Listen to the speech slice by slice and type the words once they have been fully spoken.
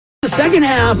second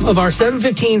half of our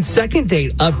 7:15 second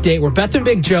date update. We're Beth and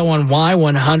Big Joe on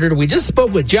Y100. We just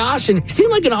spoke with Josh, and he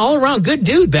seemed like an all-around good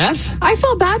dude, Beth. I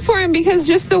felt bad for him because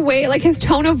just the way, like his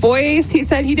tone of voice, he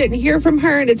said he didn't hear from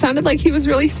her, and it sounded like he was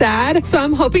really sad. So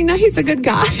I'm hoping that he's a good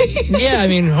guy. Yeah, I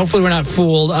mean, hopefully we're not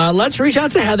fooled. Let's reach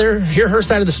out to Heather, hear her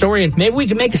side of the story, and maybe we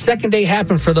can make a second date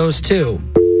happen for those two.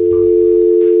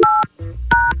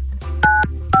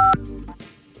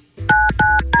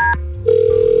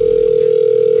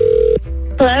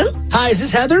 Hello? Hi, is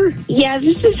this Heather? Yeah,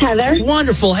 this is Heather.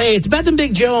 Wonderful. Hey, it's Beth and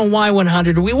Big Joe on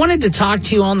Y100. We wanted to talk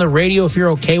to you on the radio, if you're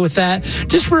okay with that,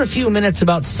 just for a few minutes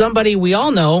about somebody we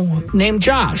all know named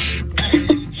Josh.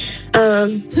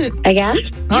 I guess.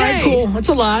 All right, Yay. cool. That's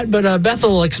a lot, but Beth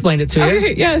will explain it to you.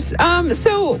 Okay, yes.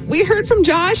 So we heard from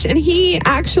Josh, and he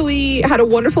actually had a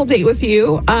wonderful date with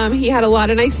you. He had a lot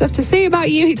of nice stuff to say about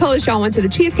you. He told us y'all went to the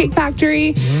Cheesecake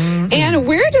Factory. And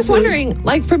we're just wondering,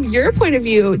 like, from your point of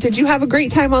view, did you have a great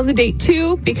time on the date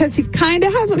too? Because he kind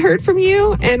of hasn't heard from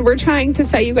you, and we're trying to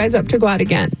set you guys up to go out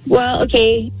again. Well,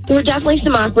 okay. There were definitely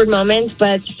some awkward moments,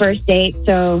 but it's the first date,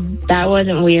 so that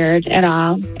wasn't weird at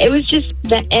all. It was just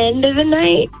the end of the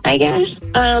night, I guess.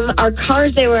 Our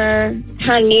cars, they were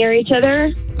kind of near each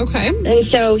other. Okay. And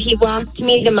so he walked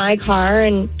me to my car,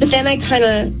 but then I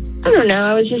don't know,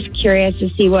 I was just curious to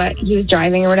see what he was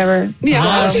driving or whatever. Yeah. Oh,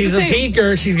 I'll do she's the a same.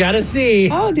 peeker. She's got to see.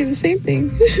 I'll do the same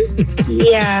thing.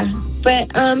 Yeah, but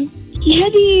he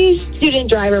had these student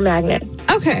driver magnets.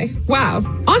 Okay. Wow.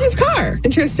 On his car.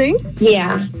 Interesting.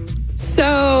 Yeah.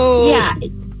 So.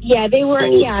 Yeah, they were,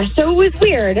 so it was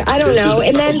weird. I don't know.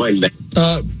 And then...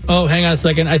 Hang on a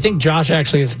second. I think Josh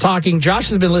actually is talking. Josh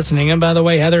has been listening. And by the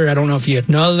way, Heather, I don't know if you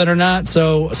know that or not.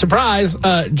 So, surprise.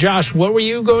 Josh, what were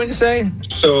you going to say?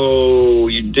 So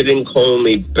you didn't call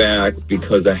me back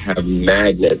because I have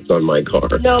magnets on my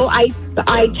car. No, I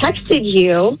texted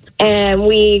you, and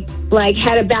we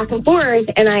had a back and forth,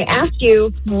 and I asked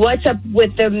you what's up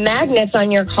with the magnets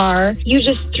on your car. You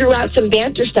just threw out some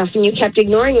banter stuff, and you kept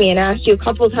ignoring me, and I asked you a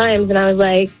couple of times, and I was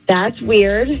like, that's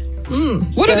weird.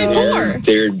 What are they for?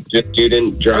 They're just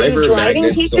student driver driving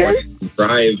magnets, teacher? so I can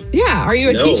drive. Yeah. Are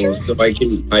you a teacher? So I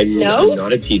can. I'm No?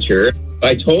 not a teacher.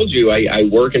 I told you I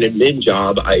work an admin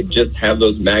job. I just have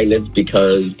those magnets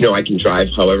because I can drive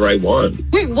however I want.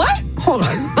 Wait, what? Hold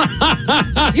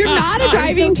on. You're not a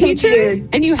driving so teacher,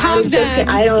 confused. and you have them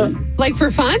I don't... like for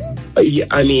fun?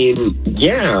 I mean,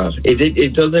 yeah.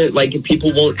 It doesn't if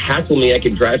people won't hassle me. I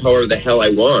can drive however the hell I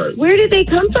want. Where did they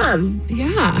come from?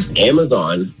 Yeah.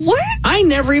 Amazon. What? I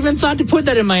never even thought to put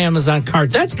that in my Amazon cart.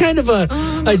 That's kind of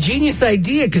a genius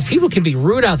idea because people can be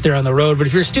rude out there on the road. But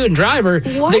if you're a student driver,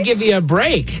 What? they give you a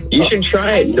break. You should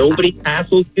try it. Nobody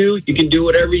hassles you. You can do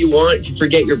whatever you want. If you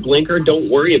forget your blinker, don't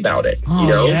worry about it.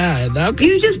 Oh, yeah. Okay.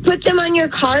 You just put them on your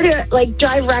car to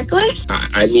drive reckless?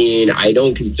 I mean, I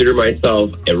don't consider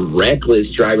myself a reckless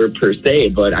driver per se,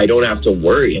 but I don't have to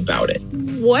worry about it.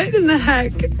 What in the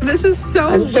heck? This is so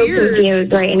I'm so weird.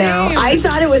 confused right now. Same. I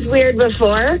thought it was weird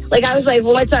before. I was like,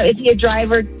 what's up? Is he a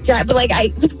driver? But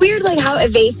it's weird how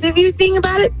evasive you think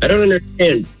about it. I don't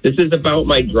understand. This is about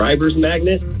my driver's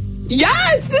magnet.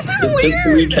 Yes, this is Just to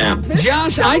weird. recap.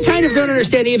 Josh, I kind of don't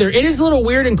understand either. It is a little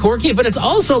weird and quirky, but it's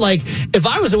also if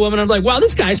I was a woman, I'm like, wow,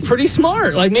 this guy's pretty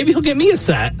smart. Maybe he'll get me a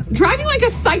set. Driving like a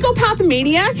psychopath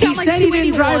maniac? He said he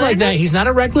didn't drive like that. He's not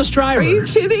a reckless driver. Are you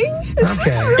kidding? Is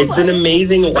Okay. this real It's an life?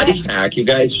 amazing life hack. You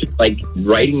guys should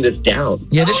writing this down.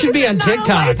 Yeah, this should be on This is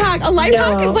not TikTok. A life hack. A life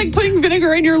hack No. is like putting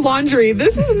vinegar in your laundry.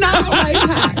 This is not a life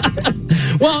hack.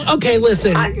 Well, okay,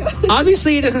 listen.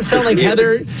 Obviously, it doesn't sound like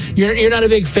Heather. You're not a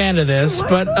big fan of this,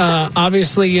 but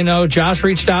obviously, Josh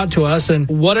reached out to us. And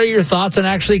what are your thoughts on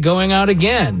actually going out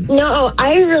again? No,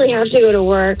 I really have to go to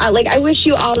work. I wish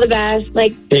you all the best.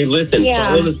 Hey, listen,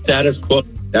 Yeah. follow the status quo.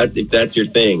 If that's your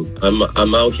thing.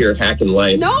 I'm out here hacking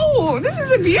life. No, this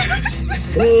is abuse.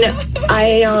 This is No,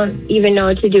 I don't even know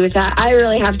what to do with that. I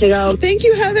really have to go. Thank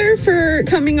you, Heather, for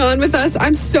coming on with us.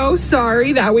 I'm so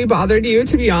sorry that we bothered you,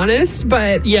 to be honest,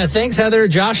 but Yeah, thanks, Heather.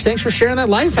 Josh, thanks for sharing that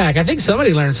life hack. I think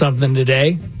somebody learned something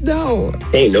today. no.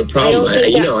 Hey, no problem. I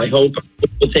don't think I hope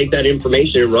we'll take that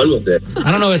information and run with it.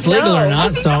 I don't know if it's legal or No,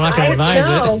 not, so I'm not going to I advise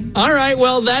know. it. All right,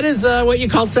 well, that is what you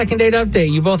call second date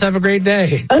update. You both have a great day.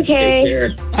 Take Okay.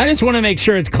 care. I just want to make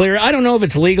sure it's clear. I don't know if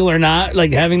it's legal or not,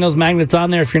 having those magnets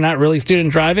on there if you're not really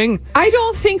student driving. I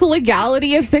don't think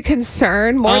legality is the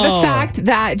concern, more Oh. the fact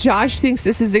that Josh thinks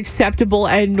this is acceptable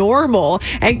and normal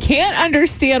and can't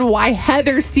understand why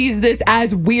Heather sees this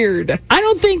as weird. I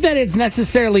don't think that it's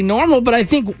necessarily normal, but I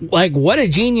think, what a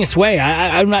genius way.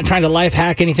 I'm not trying to life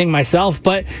hack anything myself,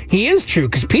 but he is true.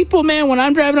 Because people, man, when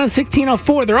I'm driving on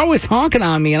 1604, they're always honking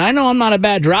on me, and I know I'm not a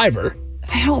bad driver.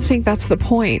 I don't think that's the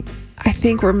point. I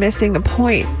think we're missing a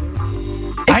point.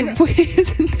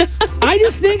 I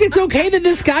just think it's okay that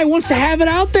this guy wants to have it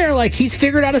out there. Like, he's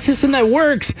figured out a system that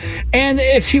works. And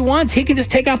if she wants, he can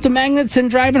just take off the magnets and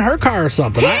drive in her car or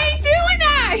something. He ain't doing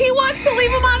that. He wants to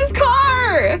leave them on his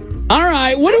car. All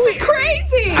right. This is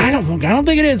crazy. I don't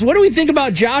think it is. What do we think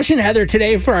about Josh and Heather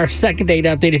today for our second date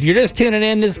update? If you're just tuning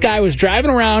in, this guy was driving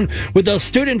around with those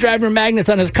student driver magnets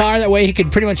on his car. That way he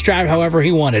could pretty much drive however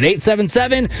he wanted.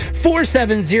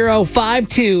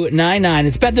 877-470-5299.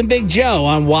 It's Beth and Big Joe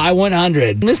on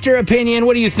Y100. Mr. Opinion,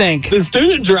 what do you think? The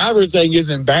student driver thing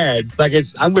isn't bad. Like,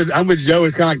 I'm with Joe.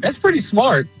 It's kind of like, that's pretty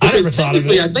smart. I never thought of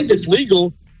it. I think it's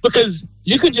legal because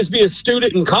you could just be a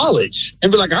student in college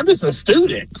and be like, I'm just a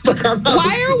student. Like, I'm not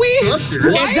Why are we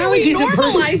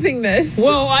normalizing this?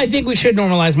 Well, I think we should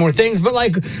normalize more things, but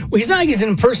like, he's not like he's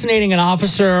impersonating an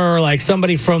officer or like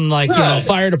somebody from like,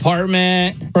 fire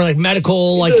department or like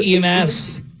medical, like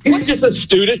EMS. He's just a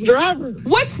student driver.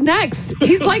 What's next?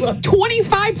 He's like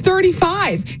 25,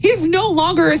 35. He's no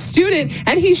longer a student,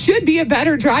 and he should be a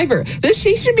better driver.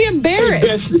 She should be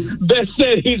embarrassed. Beth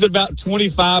said he's about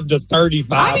 25 to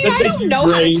 35. I mean, I don't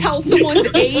know how to tell someone's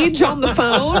age on the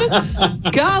phone.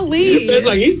 Golly. It's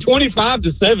like he's 25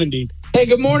 to 70. Hey,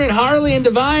 good morning, Harley and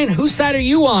Divine. Whose side are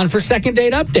you on for second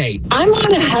date update? I'm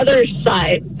on Heather's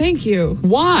side. Thank you.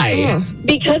 Why?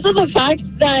 Because of the fact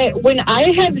that when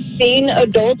I have seen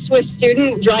adults with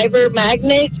student driver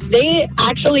magnets, they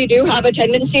actually do have a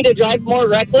tendency to drive more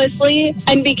recklessly.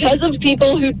 And because of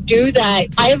people who do that,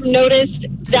 I have noticed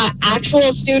that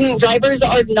actual student drivers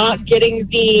are not getting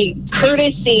the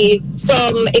courtesy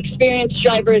from experienced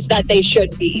drivers that they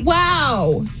should be.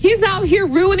 Wow. He's out here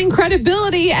ruining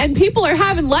credibility, and people are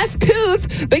having less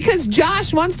couth because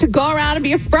Josh wants to go around and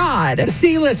be a fraud.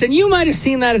 See, listen, you might have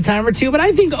seen that a time or two, but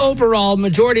I think overall,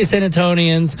 majority of San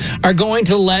Antonians are going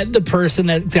to let the person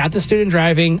that's got the student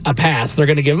driving a pass. They're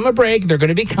going to give him a break. They're going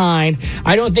to be kind.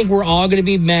 I don't think we're all going to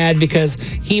be mad because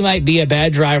he might be a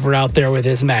bad driver out there with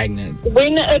his magnet.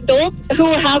 When adults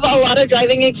who have a lot of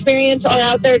driving experience are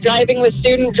out there driving with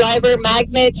student driver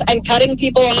magnets and cutting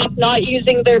people off, not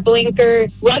using their blinker,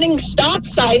 running stop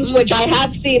signs, which I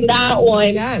have seen that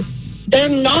one. Yes. They're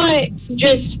not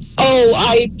just,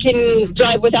 I can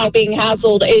drive without being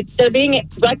hassled. They're being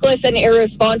reckless and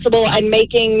irresponsible and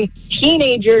making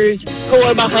teenagers who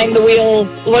are behind the wheel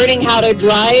learning how to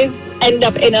drive end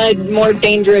up in a more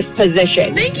dangerous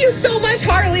position. Thank you so much,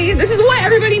 Harley. This is what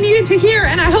everybody needed to hear,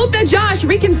 and I hope that Josh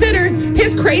reconsiders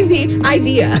his crazy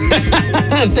idea.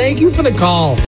 Thank you for the call.